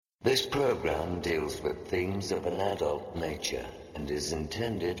This program deals with themes of an adult nature and is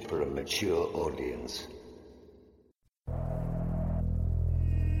intended for a mature audience.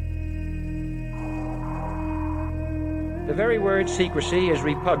 The very word secrecy is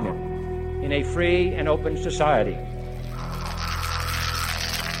repugnant in a free and open society.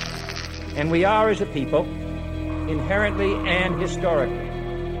 And we are, as a people, inherently and historically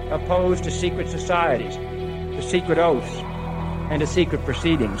opposed to secret societies, to secret oaths, and to secret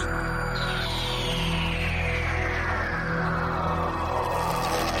proceedings.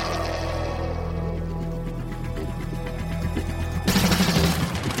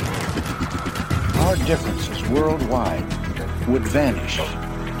 Our differences worldwide would vanish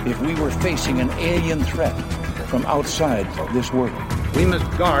if we were facing an alien threat from outside this world. We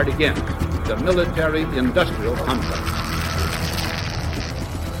must guard against the military-industrial complex.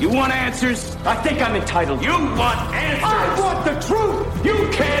 You want answers? I think I'm entitled. You want answers? I want the truth! You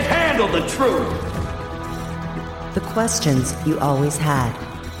can't handle the truth! The questions you always had.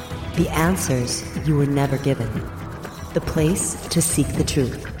 The answers you were never given. The place to seek the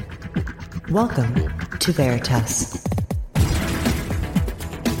truth. Welcome to Veritas.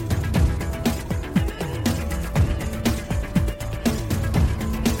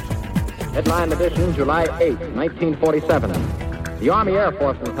 Headline edition, July 8, 1947. The Army Air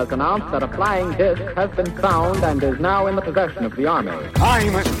Forces has announced that a flying disc has been found and is now in the possession of the Army.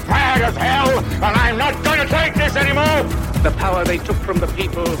 I'm as mad as hell, and I'm not going to take this anymore! The power they took from the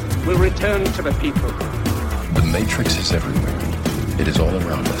people will return to the people. The Matrix is everywhere. It is all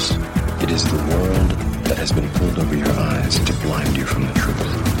around us. It is the world that has been pulled over your eyes to blind you from the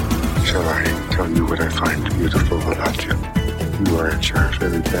truth. Shall I tell you what I find beautiful about you? You are at your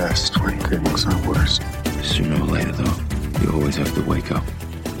very best when things are worse. Sooner or later, though, you always have to wake up.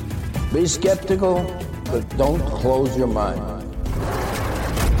 Be skeptical, but don't close your mind.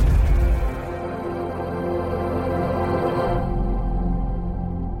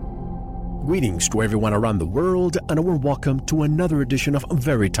 Greetings to everyone around the world, and a warm welcome to another edition of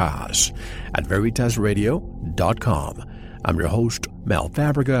Veritas at VeritasRadio.com. I'm your host, Mel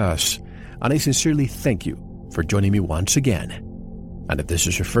Fabregas, and I sincerely thank you for joining me once again. And if this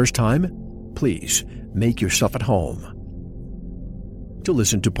is your first time, please make yourself at home. To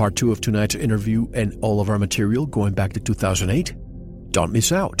listen to part 2 of tonight's interview and all of our material going back to 2008, don't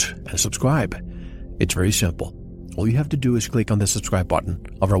miss out and subscribe. It's very simple. All you have to do is click on the subscribe button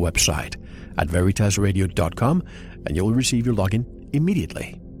of our website at VeritasRadio.com and you'll receive your login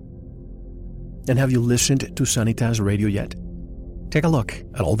immediately. And have you listened to Sanitas Radio yet? Take a look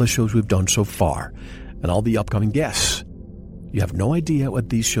at all the shows we've done so far and all the upcoming guests. You have no idea what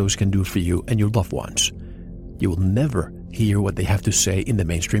these shows can do for you and your loved ones. You will never hear what they have to say in the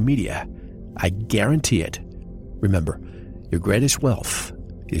mainstream media. I guarantee it. Remember, your greatest wealth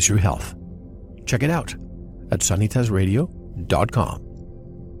is your health. Check it out at sanitasradio.com.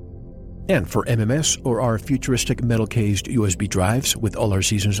 And for MMS or our futuristic metal-cased USB drives with all our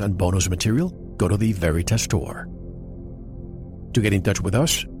seasons and bonus material, go to the Veritas store. To get in touch with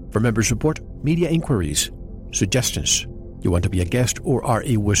us, for member support, media inquiries, suggestions, you want to be a guest or are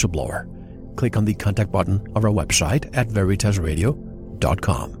a whistleblower, click on the contact button of our website at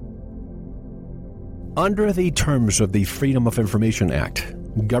veritasradio.com. Under the terms of the Freedom of Information Act,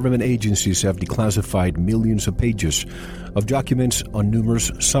 government agencies have declassified millions of pages of documents on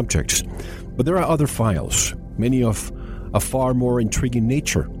numerous subjects. But there are other files, many of a far more intriguing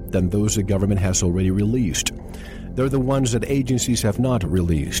nature than those the government has already released. They're the ones that agencies have not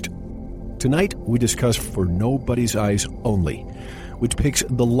released. Tonight, we discuss For Nobody's Eyes Only, which picks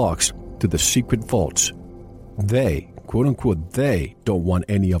the locks to the secret vaults they, quote-unquote, they don't want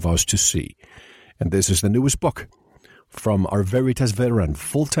any of us to see. And this is the newest book from our Veritas veteran,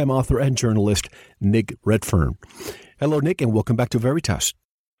 full-time author and journalist, Nick Redfern. Hello, Nick, and welcome back to Veritas.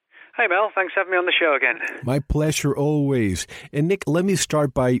 Hey, Mel. Thanks for having me on the show again. My pleasure always. And, Nick, let me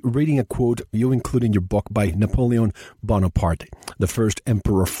start by reading a quote you include in your book by Napoleon Bonaparte, the first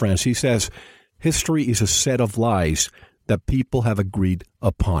emperor of France. He says, "History is a set of lies that people have agreed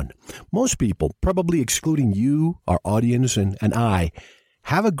upon." Most people, probably excluding you, our audience, and I,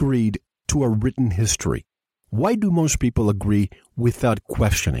 have agreed to a written history. Why do most people agree without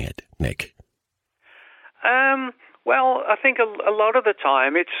questioning it, Nick? Well, I think a lot of the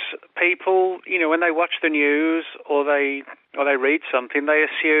time it's people, when they watch the news or they read something, they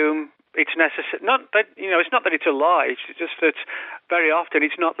assume it's necessary. Not that it's not that it's a lie. It's just that very often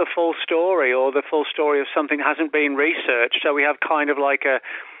it's not the full story, or the full story of something hasn't been researched. So we have kind of like a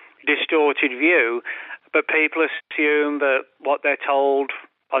distorted view. But people assume that what they're told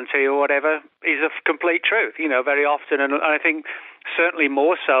on TV or whatever is a complete truth, very often. And I think certainly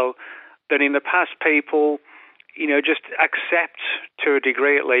more so than in the past, people, just accept to a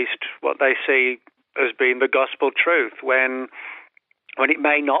degree at least what they see as being the gospel truth when it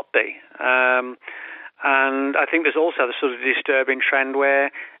may not be. And I think there's also the sort of disturbing trend where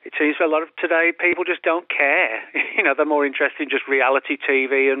it seems a lot of today people just don't care. They're more interested in just reality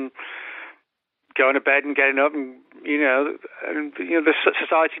TV and going to bed and getting up, and the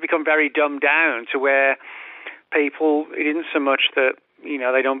society's become very dumbed down to where people, it isn't so much that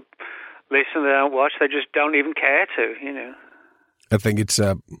they don't listen, they don't watch, they just don't even care to. I think it's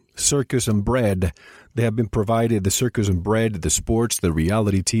circus and bread. They have been provided the circus and bread, the sports, the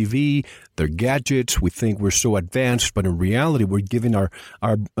reality TV, their gadgets. We think we're so advanced, but in reality, we're giving our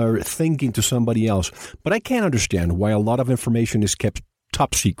thinking to somebody else. But I can't understand why a lot of information is kept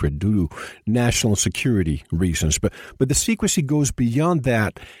top secret due to national security reasons. But the secrecy goes beyond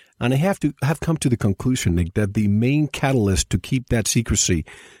that. And I have come to the conclusion, Nick, that the main catalyst to keep that secrecy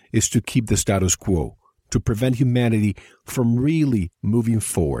is to keep the status quo, to prevent humanity from really moving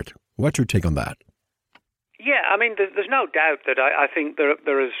forward. What's your take on that? Yeah, I mean, there's no doubt that I think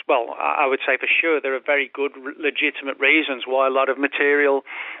there is, well, I would say for sure there are very good, legitimate reasons why a lot of material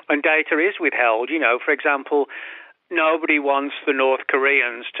and data is withheld. For example, nobody wants the North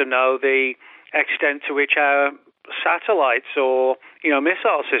Koreans to know the extent to which our satellites or,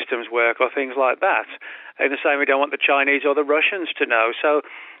 missile systems work or things like that. In the same way, we don't want the Chinese or the Russians to know. So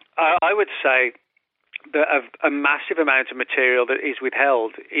I would say that a massive amount of material that is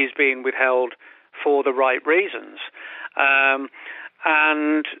withheld is being withheld for the right reasons. But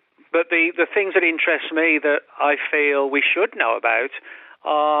the things that interest me that I feel we should know about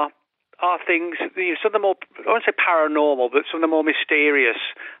are things, some of the more, I won't say paranormal, but some of the more mysterious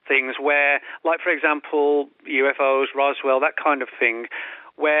things where, like, for example, UFOs, Roswell, that kind of thing,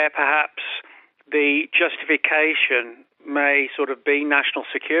 where perhaps the justification may sort of be national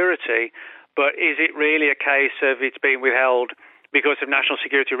security, but is it really a case of it's being withheld because of national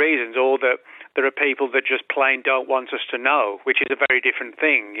security reasons, or that there are people that just plain don't want us to know, which is a very different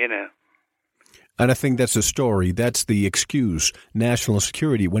thing, And I think that's the story. That's the excuse, national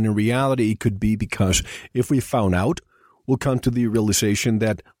security, when in reality it could be because if we found out, we'll come to the realization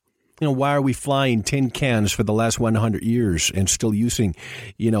that, why are we flying tin cans for the last 100 years and still using,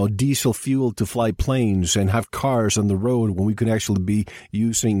 diesel fuel to fly planes and have cars on the road when we could actually be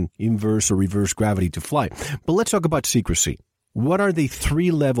using inverse or reverse gravity to fly? But let's talk about secrecy. What are the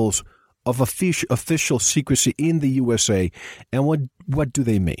 3 levels of official secrecy in the USA, and what do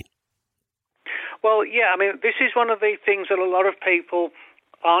they mean? Well, yeah, I mean, this is one of the things that a lot of people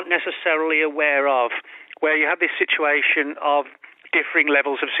aren't necessarily aware of, where you have this situation of differing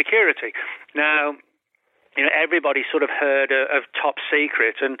levels of security. Now, everybody sort of heard of top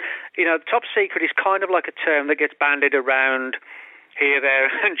secret, and, top secret is kind of like a term that gets bandied around here, there,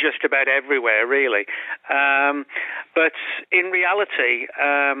 and just about everywhere, really. But in reality,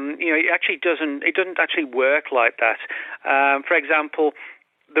 it doesn't actually work like that. For example,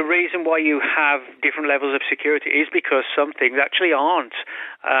 the reason why you have different levels of security is because some things actually aren't,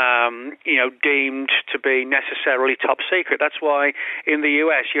 deemed to be necessarily top secret. That's why in the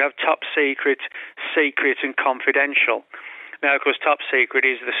US you have top secret, secret, and confidential. Now, of course, top secret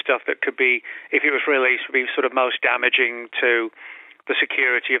is the stuff that could be, if it was released, would be sort of most damaging to the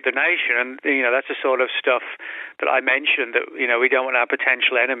security of the nation. And, that's the sort of stuff that I mentioned that, we don't want our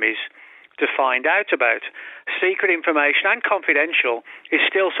potential enemies to find out about. Secret information and confidential is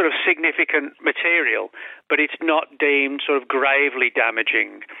still sort of significant material, but it's not deemed sort of gravely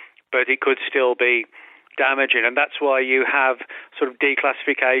damaging, but it could still be damaging. And that's why you have sort of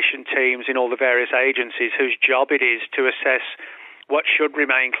declassification teams in all the various agencies whose job it is to assess what should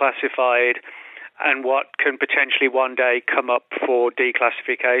remain classified and what can potentially one day come up for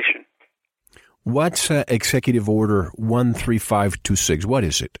declassification. What's Executive Order 13526? What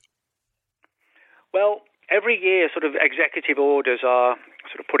is it? Well, every year sort of executive orders are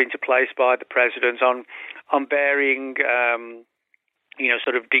sort of put into place by the president on varying,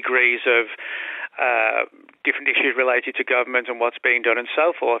 sort of degrees of different issues related to government and what's being done and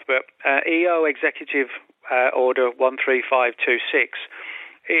so forth. But EO Executive Order 13526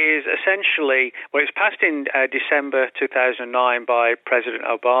 is essentially, well, it was passed in December 2009 by President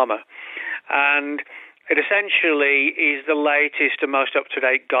Obama, and it essentially is the latest and most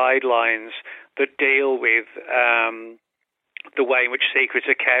up-to-date guidelines that deal with the way in which secrets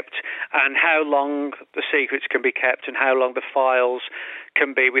are kept and how long the secrets can be kept and how long the files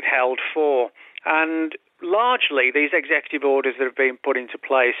can be withheld for. And largely, these executive orders that have been put into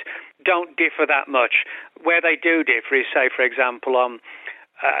place don't differ that much. Where they do differ is, say, for example, on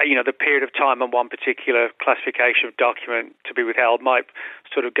the period of time on one particular classification of document to be withheld might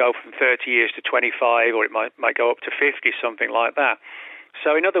sort of go from 30 years to 25, or it might go up to 50, something like that.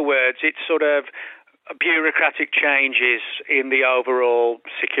 So in other words, it's sort of bureaucratic changes in the overall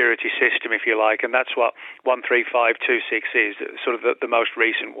security system, if you like, and that's what 13526 is, sort of the most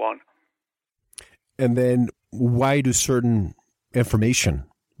recent one. And then why do certain information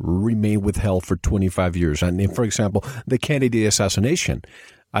remain withheld for 25 years? And for example, the Kennedy assassination,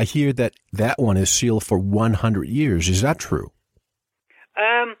 I hear that one is sealed for 100 years. Is that true?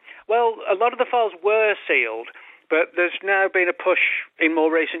 Well, a lot of the files were sealed, but there's now been a push in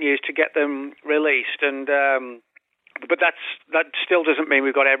more recent years to get them released, and but that still doesn't mean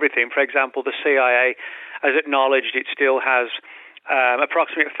we've got everything. For example, the CIA has acknowledged it still has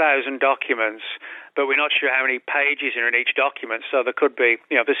approximately 1,000 documents, but we're not sure how many pages are in each document. So there could be,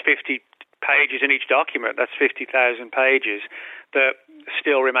 there's 50 pages in each document. That's 50,000 pages that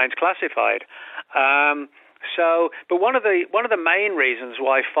still remains classified. But one of the main reasons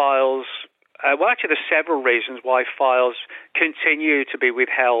why files, actually there's several reasons why files continue to be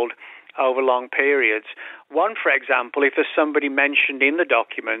withheld over long periods. One, for example, if there's somebody mentioned in the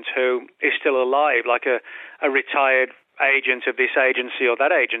document who is still alive, like a retired agent of this agency or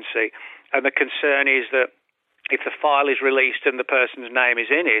that agency, and the concern is that if the file is released and the person's name is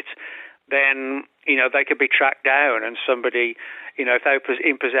in it, then, they could be tracked down, and somebody, if they were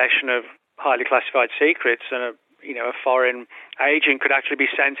in possession of highly classified secrets, and a foreign agent could actually be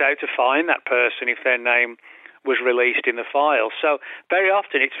sent out to find that person if their name was released in the file. So very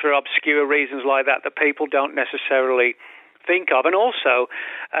often it's for obscure reasons like that people don't necessarily think of. And also,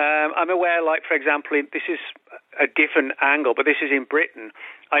 I'm aware, like, for example, this is a different angle, but this is in Britain.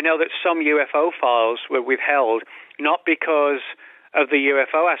 I know that some UFO files were withheld, not because of the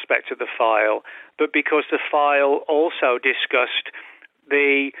UFO aspect of the file, but because the file also discussed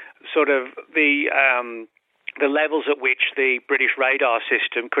the levels at which the British radar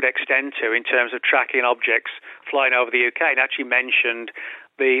system could extend to in terms of tracking objects flying over the UK, and actually mentioned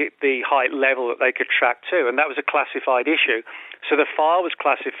the height level that they could track to, and that was a classified issue. So the file was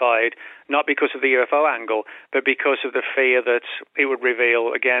classified not because of the UFO angle, but because of the fear that it would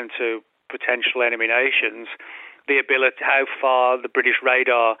reveal, again, to potential enemy nations, the ability, how far the British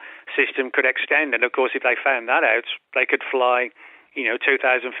radar system could extend. And of course, if they found that out, they could fly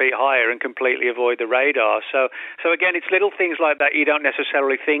 2,000 feet higher and completely avoid the radar. So again, it's little things like that you don't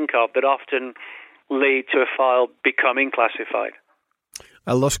necessarily think of that often lead to a file becoming classified.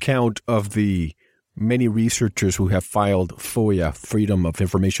 I lost count of the many researchers who have filed FOIA, Freedom of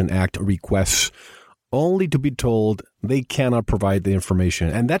Information Act requests, only to be told they cannot provide the information.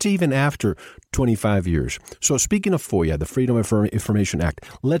 And that's even after 25 years. So speaking of FOIA, the Freedom of Information Act,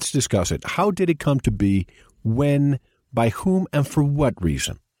 let's discuss it. How did it come to be? When? By whom? And for what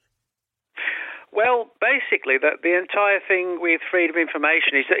reason? Well, basically, the entire thing with freedom of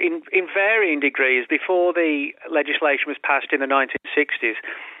information is that in varying degrees, before the legislation was passed in the 1960s,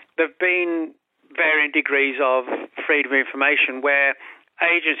 there have been varying degrees of freedom of information where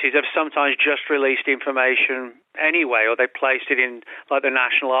agencies have sometimes just released information anyway, or they placed it in like the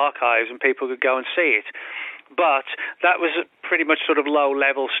National Archives and people could go and see it. But that was pretty much sort of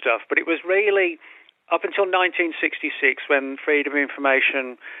low-level stuff. But it was really up until 1966 when freedom of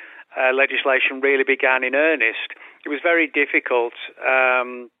information legislation really began in earnest. It was very difficult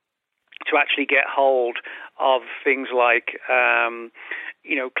to actually get hold of things like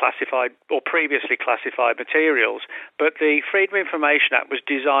classified or previously classified materials. But the Freedom of Information Act was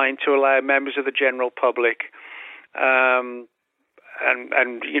designed to allow members of the general public and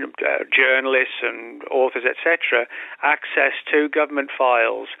journalists and authors, etc., access to government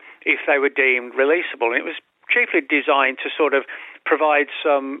files if they were deemed releasable. And it was chiefly designed to sort of provide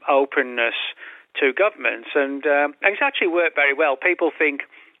some openness to governments, and it's actually worked very well. People think,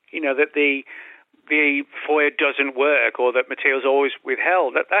 that the FOIA doesn't work or that material's always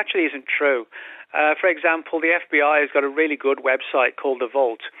withheld. That actually isn't true. For example, the FBI has got a really good website called The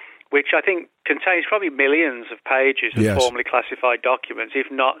Vault, which I think contains probably millions of pages of formally classified documents,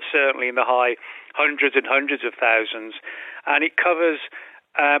 if not certainly in the high hundreds and hundreds of thousands. And it covers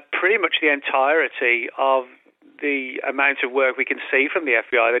pretty much the entirety of the amount of work we can see from the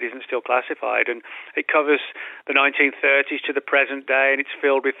FBI that isn't still classified. And it covers the 1930s to the present day, and it's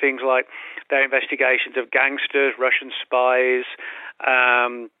filled with things like their investigations of gangsters, Russian spies,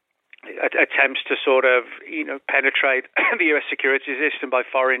 attempts to sort of, penetrate the U.S. security system by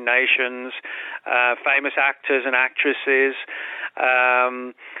foreign nations, famous actors and actresses,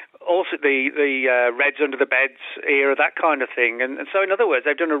 also the Reds Under the Beds era, that kind of thing. And so, in other words,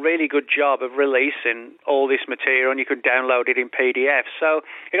 they've done a really good job of releasing all this material, and you can download it in PDF. So,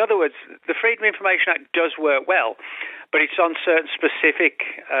 in other words, the Freedom of Information Act does work well, but it's on certain specific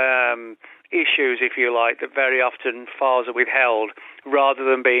issues, if you like, that very often files are withheld rather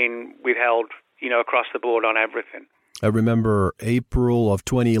than being withheld, across the board on everything. I remember April of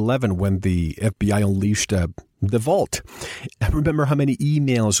 2011 when the FBI unleashed the vault. I remember how many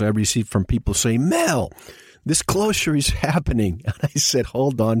emails I received from people saying, Mel, this closure is happening. And I said,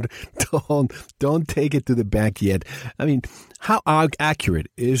 hold on, don't take it to the bank yet. I mean, how accurate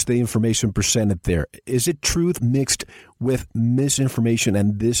is the information presented there? Is it truth mixed with misinformation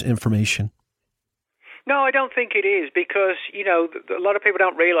and disinformation? No, I don't think it is because, a lot of people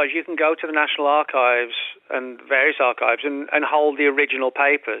don't realize you can go to the National Archives and various archives and hold the original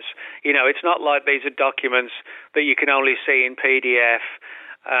papers. It's not like these are documents that you can only see in PDF.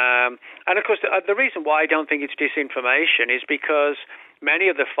 And, of course, the reason why I don't think it's disinformation is because many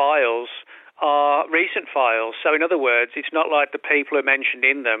of the files are recent files. So, in other words, it's not like the people who are mentioned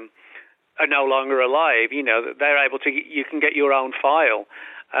in them are no longer alive. They're able to, you can get your own file.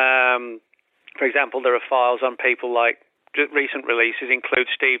 For example, there are files on people like recent releases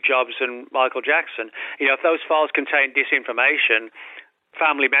include Steve Jobs and Michael Jackson. If those files contain disinformation,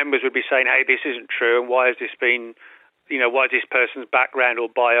 family members would be saying, hey, this isn't true, and why has this been, why has this person's background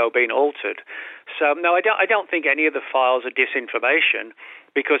or bio been altered? So, no, I don't think any of the files are disinformation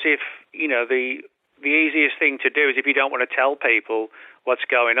because if, the easiest thing to do is if you don't want to tell people what's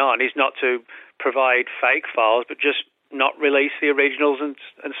going on is not to provide fake files, but just not release the originals and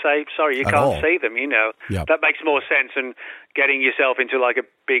say, sorry, you can't see them, Yep. That makes more sense than getting yourself into like a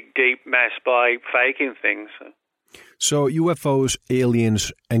big, deep mess by faking things. So UFOs,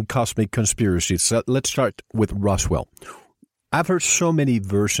 aliens, and cosmic conspiracies. So let's start with Roswell. I've heard so many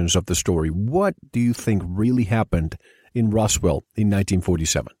versions of the story. What do you think really happened in Roswell in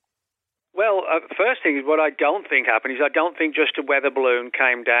 1947? Well, first thing is what I don't think happened is I don't think just a weather balloon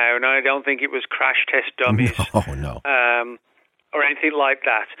came down. I don't think it was crash test dummies. No. Or anything like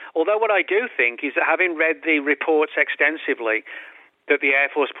that. Although what I do think is that having read the reports extensively that the Air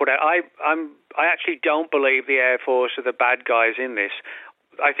Force put out, I actually don't believe the Air Force are the bad guys in this.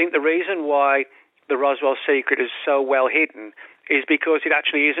 I think the reason why the Roswell secret is so well hidden is because it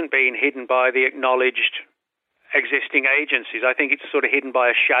actually isn't being hidden by the acknowledged existing agencies. I think it's sort of hidden by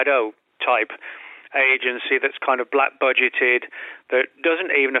a shadow type agency that's kind of black budgeted, that doesn't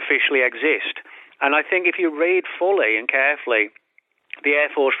even officially exist. And I think if you read fully and carefully the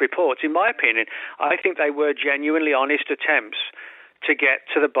Air Force reports, in my opinion, I think they were genuinely honest attempts to get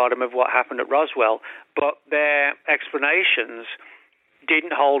to the bottom of what happened at Roswell, but their explanations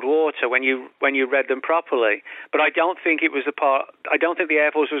didn't hold water when you read them properly. But I don't think it was I don't think the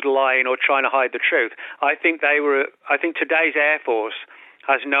Air Force was lying or trying to hide the truth. I think today's Air Force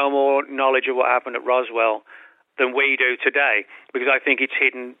has no more knowledge of what happened at Roswell than we do today, because I think it's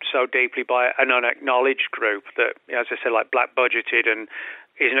hidden so deeply by an unacknowledged group that, as I said, like black budgeted and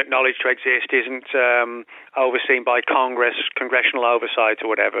isn't acknowledged to exist, isn't overseen by congressional oversight or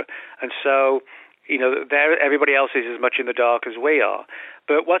whatever. And so, everybody else is as much in the dark as we are.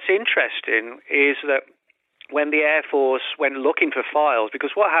 But what's interesting is that when the Air Force went looking for files,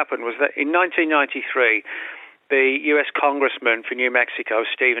 because what happened was that in 1993, the U.S. Congressman for New Mexico,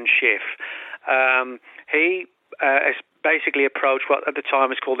 Stephen Schiff, he basically approached what at the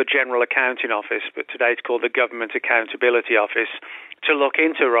time was called the General Accounting Office, but today it's called the Government Accountability Office, to look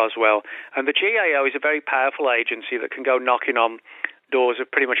into Roswell. And the GAO is a very powerful agency that can go knocking on doors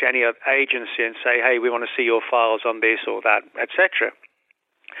of pretty much any agency and say, hey, we want to see your files on this or that, etc.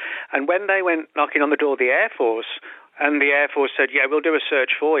 And when they went knocking on the door of the Air Force, and the Air Force said, yeah, we'll do a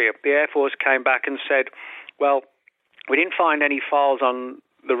search for you, the Air Force came back and said, well, we didn't find any files on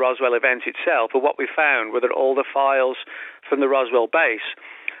the Roswell event itself, but what we found were that all the files from the Roswell base,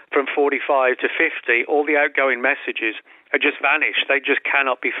 from 45 to 50, all the outgoing messages had just vanished. They just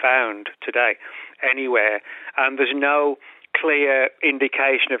cannot be found today anywhere. And there's no clear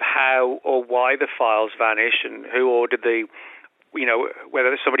indication of how or why the files vanished and who ordered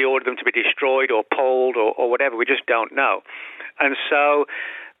whether somebody ordered them to be destroyed or pulled or whatever. We just don't know. And so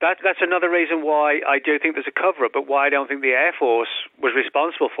that's another reason why I do think there's a cover-up, but why I don't think the Air Force was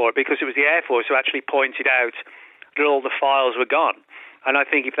responsible for it, because it was the Air Force who actually pointed out that all the files were gone. And I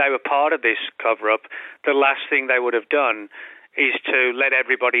think if they were part of this cover-up, the last thing they would have done is to let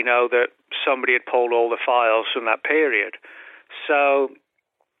everybody know that somebody had pulled all the files from that period. So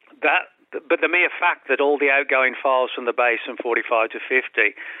but the mere fact that all the outgoing files from the base from 45 to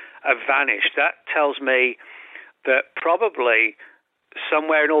 50 have vanished, that tells me that probably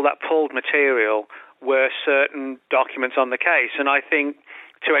somewhere in all that pulled material were certain documents on the case. And I think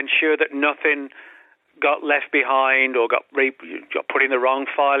to ensure that nothing got left behind or got put in the wrong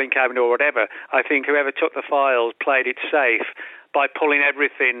filing cabinet or whatever, I think whoever took the files played it safe by pulling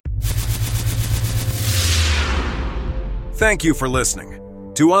everything. Thank you for listening.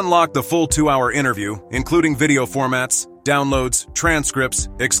 To unlock the full 2-hour interview, including video formats, downloads, transcripts,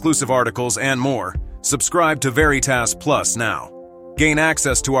 exclusive articles, and more, subscribe to Veritas Plus now. Gain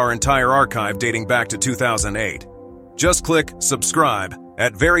access to our entire archive dating back to 2008. Just click subscribe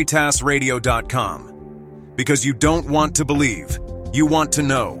at veritasradio.com. Because you don't want to believe, you want to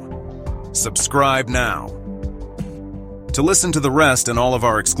know. Subscribe now. To listen to the rest and all of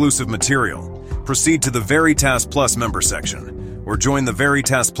our exclusive material, proceed to the Veritas Plus member section, or join the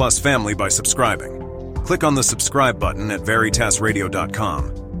Veritas Plus family by subscribing. Click on the subscribe button at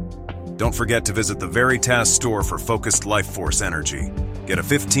veritasradio.com. Don't forget to visit the Veritas store for focused life force energy. Get a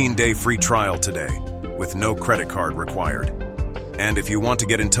 15-day free trial today, with no credit card required. And if you want to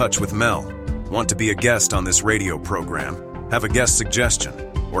get in touch with Mel, want to be a guest on this radio program, have a guest suggestion,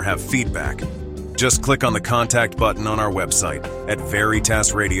 or have feedback, just click on the contact button on our website at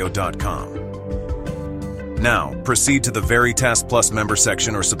veritasradio.com. Now, proceed to the Veritas Plus member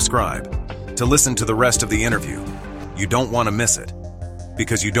section or subscribe to listen to the rest of the interview. You don't want to miss it.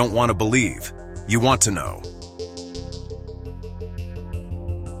 Because you don't want to believe, you want to know.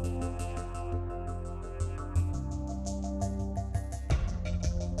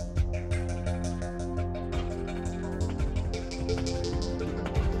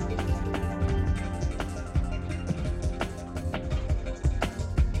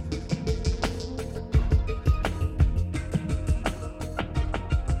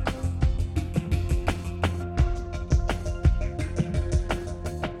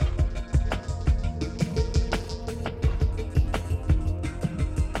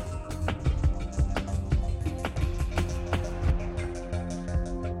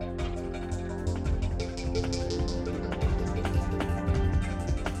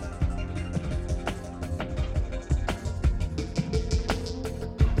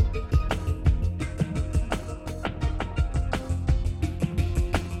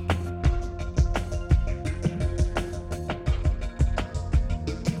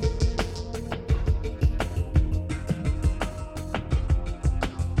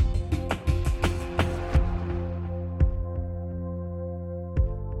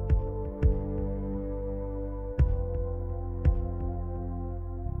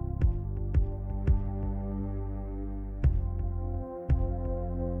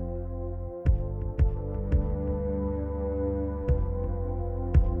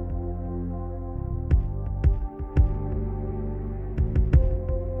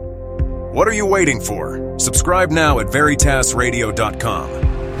 What are you waiting for? Subscribe now at veritasradio.com.